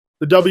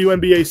The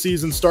WNBA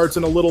season starts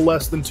in a little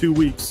less than 2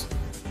 weeks,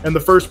 and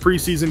the first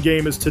preseason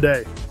game is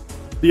today.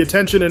 The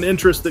attention and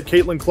interest that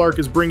Caitlin Clark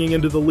is bringing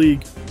into the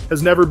league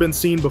has never been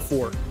seen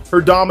before. Her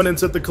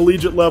dominance at the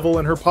collegiate level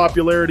and her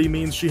popularity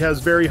means she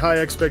has very high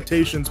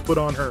expectations put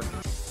on her.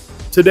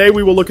 Today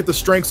we will look at the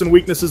strengths and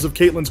weaknesses of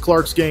Caitlin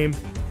Clark's game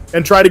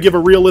and try to give a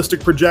realistic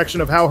projection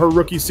of how her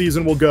rookie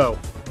season will go.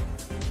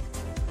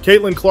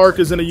 Caitlin Clark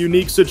is in a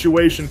unique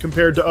situation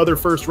compared to other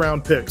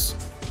first-round picks,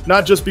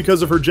 not just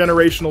because of her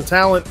generational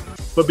talent,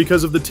 but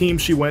because of the team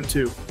she went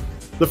to.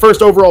 The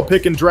first overall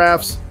pick in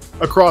drafts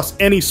across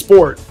any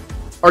sport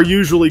are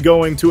usually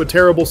going to a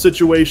terrible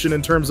situation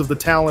in terms of the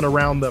talent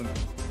around them.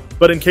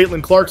 But in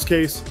Caitlin Clark's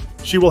case,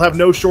 she will have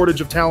no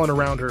shortage of talent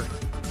around her.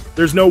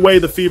 There's no way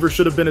the Fever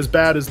should have been as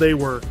bad as they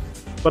were,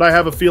 but I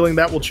have a feeling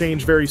that will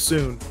change very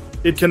soon.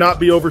 It cannot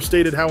be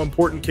overstated how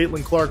important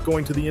Caitlin Clark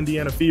going to the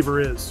Indiana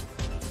Fever is.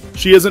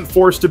 She isn't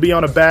forced to be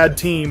on a bad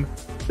team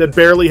that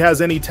barely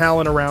has any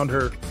talent around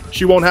her.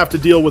 She won't have to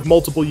deal with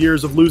multiple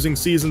years of losing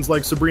seasons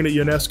like Sabrina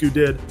Ionescu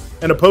did,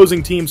 and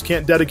opposing teams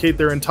can't dedicate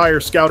their entire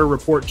scouter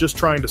report just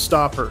trying to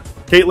stop her.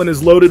 Caitlin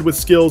is loaded with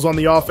skills on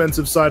the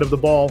offensive side of the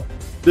ball.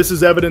 This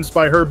is evidenced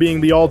by her being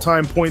the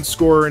all-time point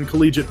scorer in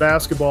collegiate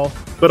basketball,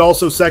 but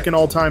also second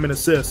all-time in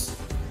assists.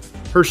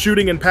 Her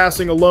shooting and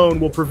passing alone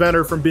will prevent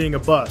her from being a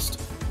bust.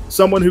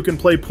 Someone who can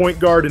play point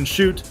guard and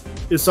shoot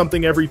is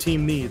something every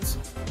team needs.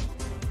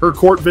 Her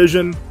court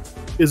vision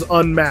is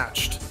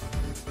unmatched.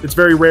 It's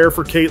very rare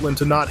for Caitlin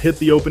to not hit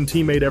the open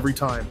teammate every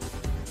time.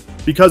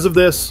 Because of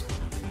this,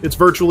 it's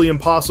virtually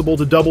impossible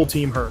to double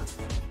team her.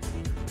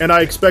 And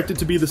I expect it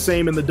to be the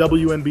same in the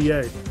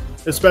WNBA,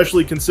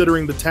 especially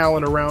considering the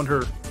talent around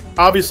her.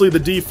 Obviously, the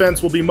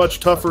defense will be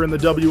much tougher in the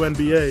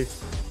WNBA,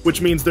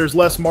 which means there's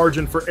less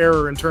margin for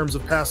error in terms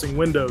of passing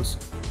windows.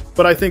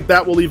 But I think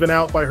that will even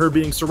out by her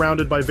being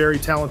surrounded by very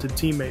talented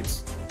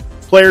teammates.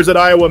 Players at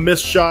Iowa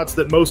missed shots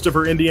that most of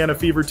her Indiana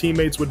Fever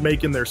teammates would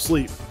make in their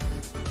sleep.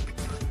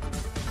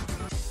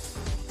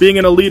 Being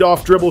an elite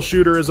off-dribble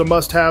shooter is a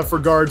must-have for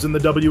guards in the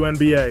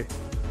WNBA.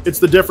 It's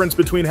the difference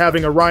between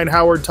having a Ryan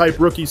Howard-type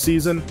rookie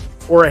season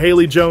or a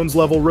Haley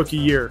Jones-level rookie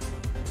year.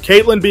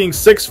 Caitlin being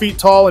 6 feet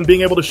tall and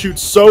being able to shoot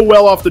so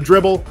well off the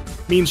dribble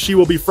means she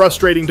will be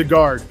frustrating to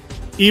guard,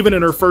 even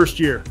in her first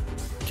year.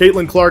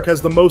 Caitlin Clark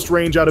has the most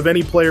range out of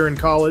any player in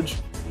college,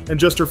 and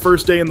just her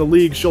first day in the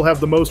league, she'll have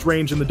the most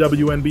range in the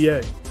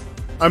WNBA.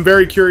 I'm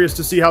very curious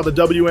to see how the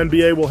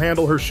WNBA will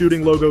handle her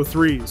shooting logo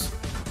threes.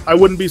 I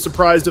wouldn't be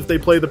surprised if they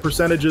play the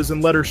percentages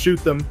and let her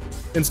shoot them,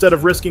 instead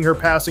of risking her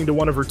passing to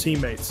one of her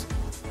teammates.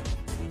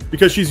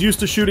 Because she's used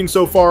to shooting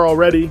so far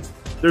already,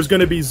 there's going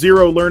to be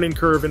zero learning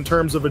curve in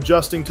terms of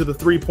adjusting to the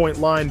three-point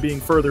line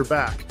being further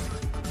back.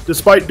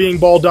 Despite being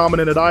ball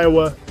dominant at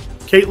Iowa,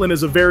 Caitlin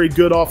is a very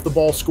good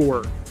off-the-ball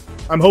scorer.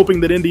 I'm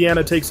hoping that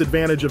Indiana takes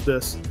advantage of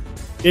this.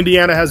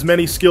 Indiana has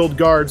many skilled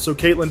guards, so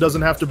Caitlin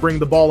doesn't have to bring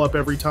the ball up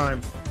every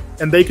time,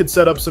 and they could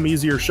set up some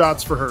easier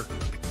shots for her.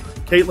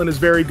 Caitlin is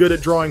very good at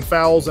drawing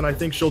fouls, and I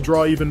think she'll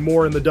draw even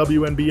more in the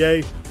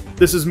WNBA.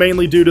 This is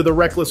mainly due to the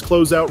reckless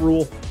closeout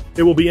rule.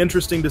 It will be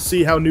interesting to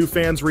see how new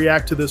fans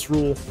react to this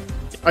rule.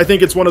 I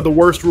think it's one of the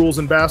worst rules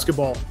in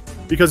basketball,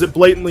 because it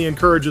blatantly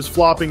encourages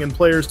flopping and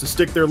players to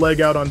stick their leg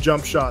out on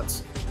jump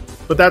shots.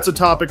 But that's a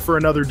topic for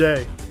another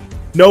day.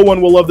 No one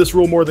will love this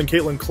rule more than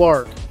Caitlin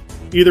Clark.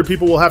 Either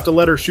people will have to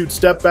let her shoot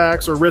step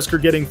backs or risk her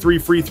getting 3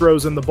 free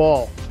throws in the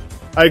ball.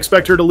 I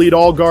expect her to lead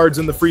all guards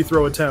in the free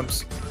throw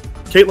attempts.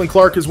 Caitlin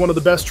Clark is one of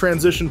the best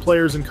transition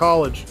players in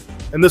college,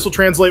 and this will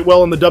translate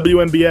well in the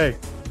WNBA.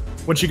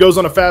 When she goes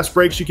on a fast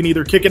break, she can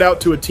either kick it out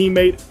to a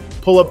teammate,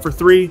 pull up for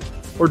 3,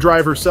 or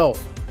drive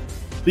herself.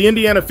 The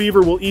Indiana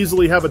Fever will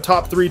easily have a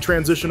top 3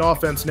 transition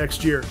offense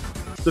next year.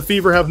 The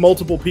Fever have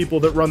multiple people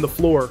that run the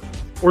floor,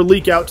 or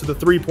leak out to the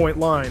 3-point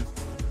line,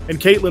 and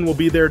Caitlin will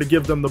be there to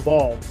give them the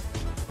ball.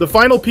 The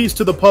final piece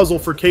to the puzzle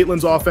for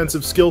Caitlin's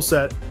offensive skill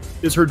set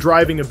is her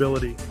driving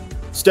ability.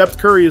 Steph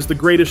Curry is the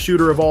greatest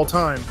shooter of all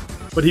time,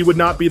 but he would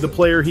not be the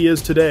player he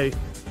is today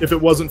if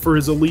it wasn't for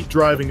his elite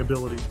driving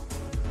ability.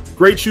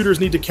 Great shooters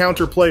need to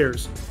counter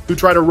players who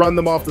try to run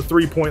them off the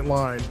 3-point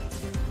line,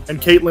 and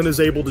Caitlin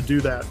is able to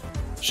do that.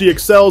 She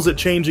excels at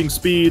changing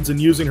speeds and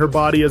using her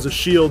body as a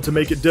shield to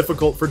make it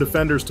difficult for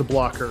defenders to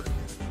block her.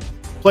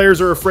 Players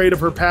are afraid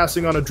of her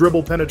passing on a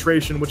dribble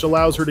penetration, which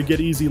allows her to get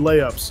easy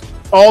layups.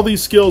 All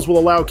these skills will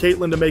allow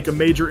Caitlin to make a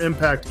major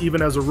impact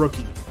even as a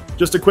rookie.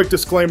 Just a quick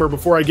disclaimer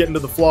before I get into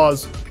the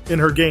flaws in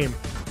her game.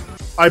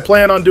 I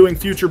plan on doing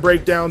future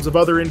breakdowns of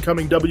other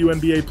incoming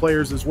WNBA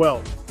players as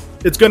well.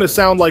 It's going to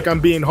sound like I'm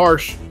being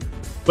harsh,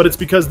 but it's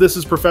because this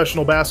is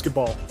professional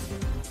basketball.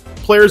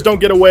 Players don't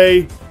get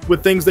away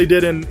with things they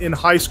did in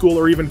high school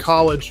or even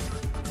college.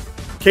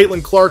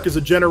 Caitlin Clark is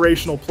a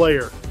generational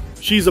player.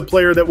 She's a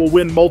player that will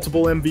win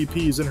multiple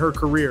MVPs in her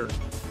career,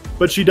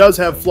 but she does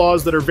have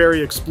flaws that are very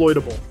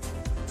exploitable.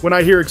 When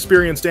I hear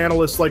experienced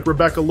analysts like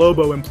Rebecca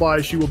Lobo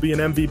imply she will be an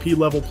MVP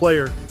level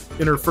player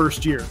in her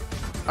first year,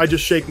 I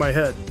just shake my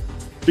head,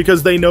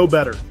 because they know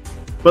better.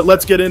 But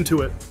let's get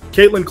into it.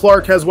 Caitlin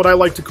Clark has what I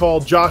like to call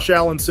Josh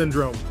Allen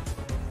syndrome.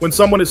 When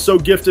someone is so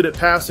gifted at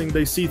passing,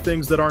 they see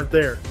things that aren't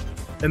there,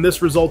 and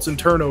this results in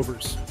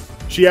turnovers.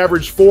 She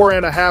averaged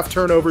 4.5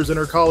 turnovers in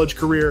her college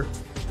career,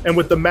 and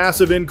with the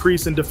massive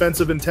increase in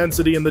defensive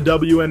intensity in the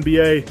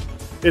WNBA,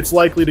 it's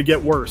likely to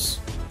get worse.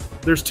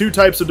 There's two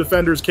types of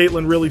defenders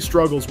Caitlin really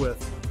struggles with.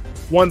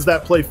 Ones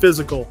that play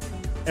physical,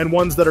 and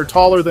ones that are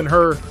taller than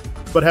her,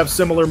 but have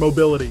similar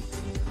mobility.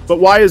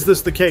 But why is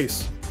this the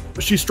case?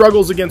 She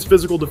struggles against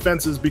physical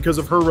defenses because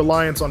of her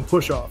reliance on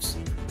push-offs.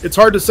 It's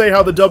hard to say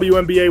how the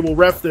WNBA will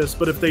ref this,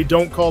 but if they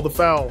don't call the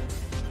foul,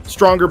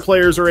 stronger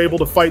players are able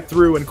to fight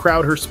through and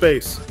crowd her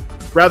space,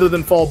 rather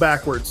than fall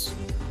backwards.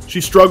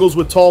 She struggles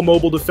with tall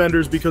mobile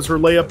defenders because her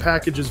layup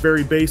package is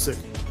very basic.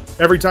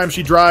 Every time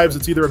she drives,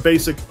 it's either a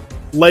basic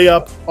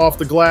layup off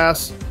the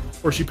glass,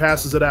 or she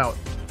passes it out.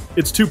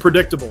 It's too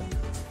predictable.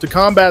 To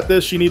combat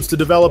this, she needs to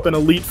develop an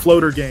elite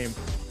floater game.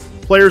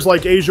 Players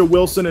like A'ja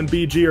Wilson and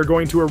BG are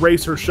going to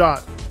erase her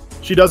shot.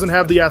 She doesn't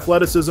have the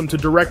athleticism to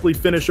directly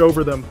finish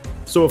over them,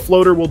 so a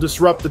floater will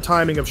disrupt the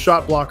timing of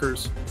shot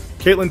blockers.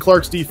 Caitlin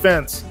Clark's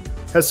defense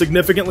has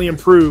significantly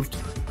improved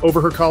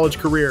over her college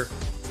career.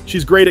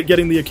 She's great at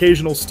getting the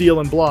occasional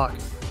steal and block.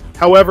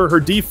 However, her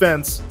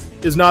defense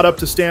is not up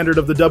to standard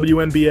of the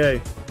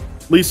WNBA.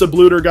 Lisa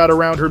Bluder got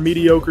around her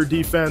mediocre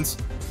defense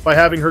by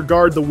having her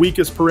guard the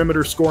weakest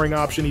perimeter scoring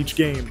option each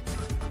game.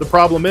 The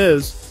problem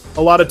is,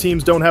 a lot of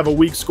teams don't have a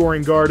weak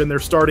scoring guard in their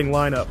starting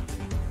lineup.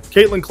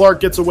 Caitlin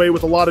Clark gets away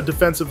with a lot of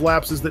defensive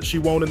lapses that she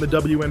won't in the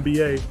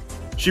WNBA.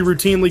 She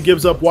routinely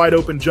gives up wide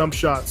open jump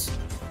shots.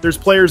 There's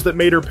players that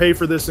made her pay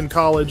for this in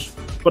college,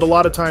 but a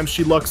lot of times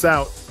she lucks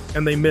out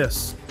and they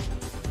miss.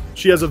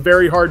 She has a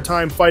very hard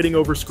time fighting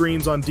over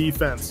screens on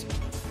defense,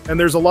 and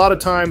there's a lot of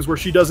times where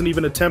she doesn't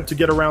even attempt to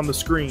get around the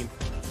screen.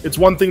 It's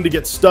one thing to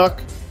get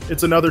stuck,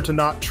 it's another to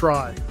not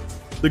try.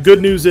 The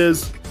good news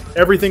is,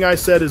 everything I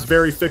said is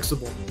very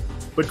fixable,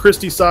 but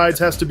Christy Sides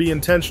has to be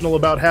intentional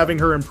about having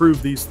her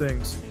improve these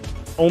things.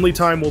 Only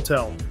time will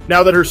tell.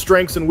 Now that her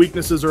strengths and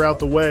weaknesses are out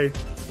the way,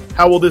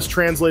 how will this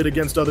translate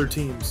against other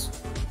teams?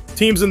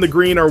 Teams in the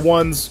green are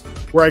ones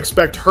where I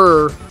expect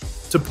her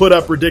to put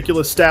up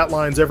ridiculous stat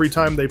lines every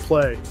time they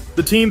play.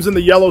 The teams in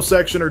the yellow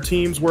section are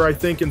teams where I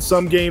think in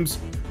some games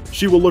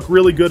she will look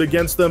really good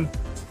against them,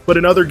 but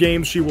in other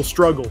games she will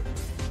struggle.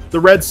 The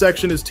red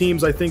section is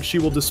teams I think she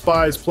will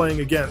despise playing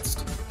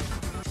against.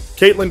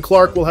 Caitlin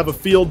Clark will have a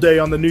field day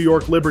on the New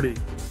York Liberty.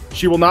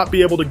 She will not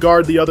be able to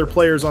guard the other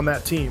players on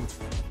that team,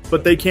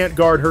 but they can't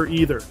guard her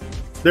either.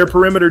 Their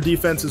perimeter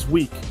defense is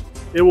weak.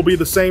 It will be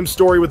the same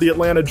story with the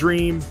Atlanta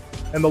Dream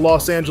and the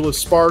Los Angeles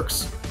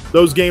Sparks.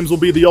 Those games will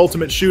be the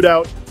ultimate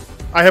shootout.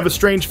 I have a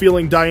strange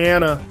feeling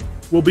Diana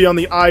will be on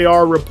the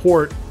IR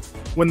report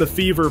when the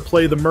Fever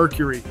play the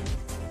Mercury.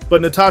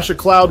 But Natasha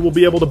Cloud will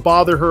be able to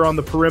bother her on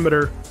the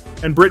perimeter,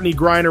 and Brittany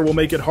Griner will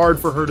make it hard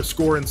for her to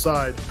score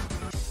inside.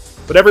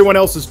 But everyone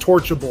else is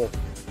torchable.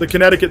 The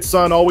Connecticut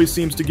Sun always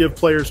seems to give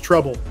players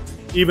trouble,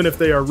 even if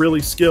they are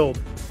really skilled.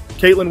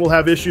 Caitlin will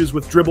have issues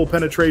with dribble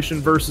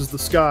penetration versus the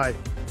Sky.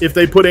 If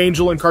they put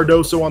Angel and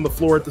Cardoso on the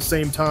floor at the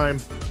same time,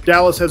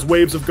 Dallas has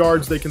waves of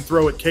guards they can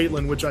throw at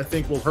Caitlin, which I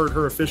think will hurt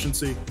her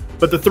efficiency.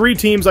 But the three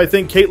teams I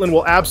think Caitlin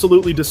will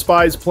absolutely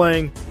despise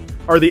playing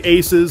are the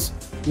Aces,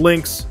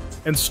 Lynx,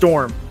 and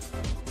Storm.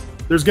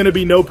 There's going to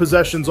be no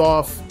possessions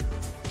off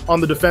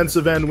on the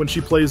defensive end when she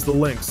plays the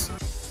Lynx.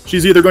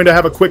 She's either going to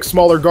have a quick,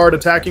 smaller guard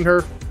attacking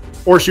her,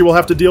 or she will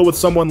have to deal with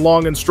someone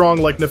long and strong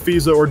like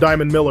Nafisa or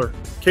Diamond Miller.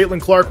 Caitlin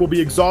Clark will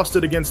be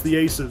exhausted against the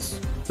Aces.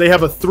 They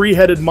have a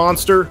three-headed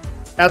monster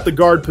at the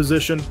guard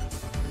position,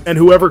 and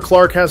whoever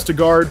Clark has to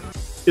guard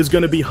is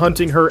going to be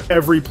hunting her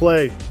every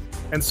play,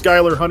 and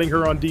Skylar hunting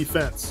her on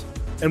defense.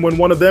 And when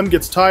one of them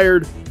gets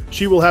tired,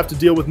 she will have to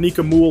deal with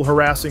Nika Moule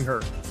harassing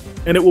her,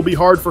 and it will be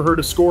hard for her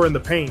to score in the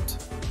paint.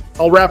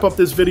 I'll wrap up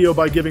this video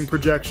by giving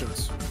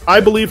projections. I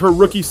believe her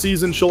rookie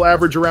season she'll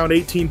average around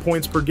 18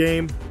 points per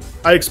game.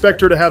 I expect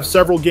her to have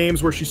several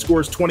games where she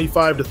scores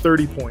 25 to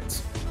 30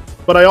 points.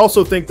 But I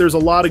also think there's a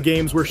lot of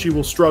games where she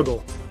will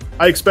struggle.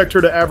 I expect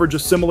her to average a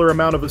similar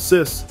amount of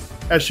assists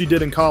as she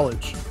did in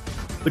college.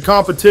 The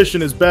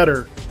competition is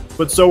better,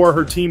 but so are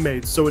her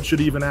teammates, so it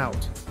should even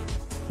out.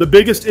 The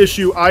biggest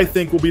issue I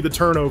think will be the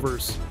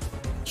turnovers.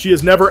 She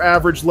has never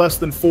averaged less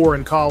than 4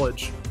 in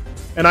college,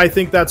 and I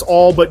think that's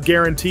all but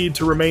guaranteed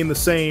to remain the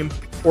same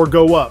or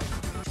go up.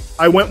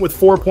 I went with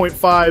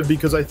 4.5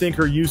 because I think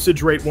her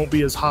usage rate won't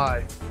be as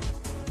high.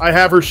 I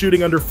have her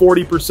shooting under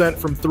 40%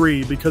 from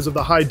 3 because of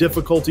the high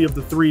difficulty of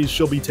the threes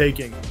she'll be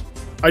taking.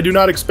 I do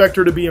not expect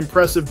her to be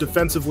impressive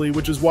defensively,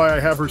 which is why I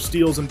have her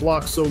steals and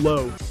blocks so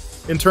low.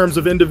 In terms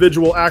of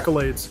individual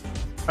accolades,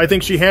 I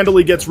think she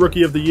handily gets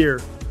Rookie of the Year.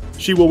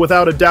 She will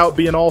without a doubt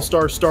be an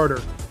all-star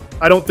starter.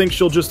 I don't think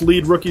she'll just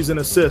lead rookies in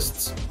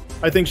assists.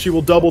 I think she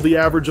will double the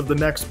average of the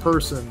next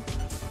person.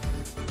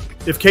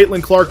 If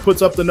Caitlin Clark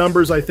puts up the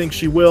numbers I think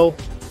she will,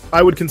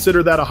 I would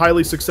consider that a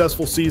highly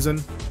successful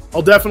season.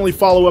 I'll definitely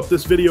follow up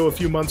this video a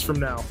few months from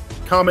now.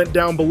 Comment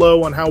down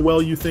below on how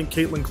well you think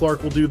Caitlin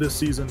Clark will do this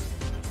season.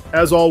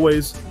 As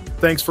always,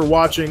 thanks for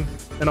watching,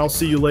 and I'll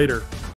see you later.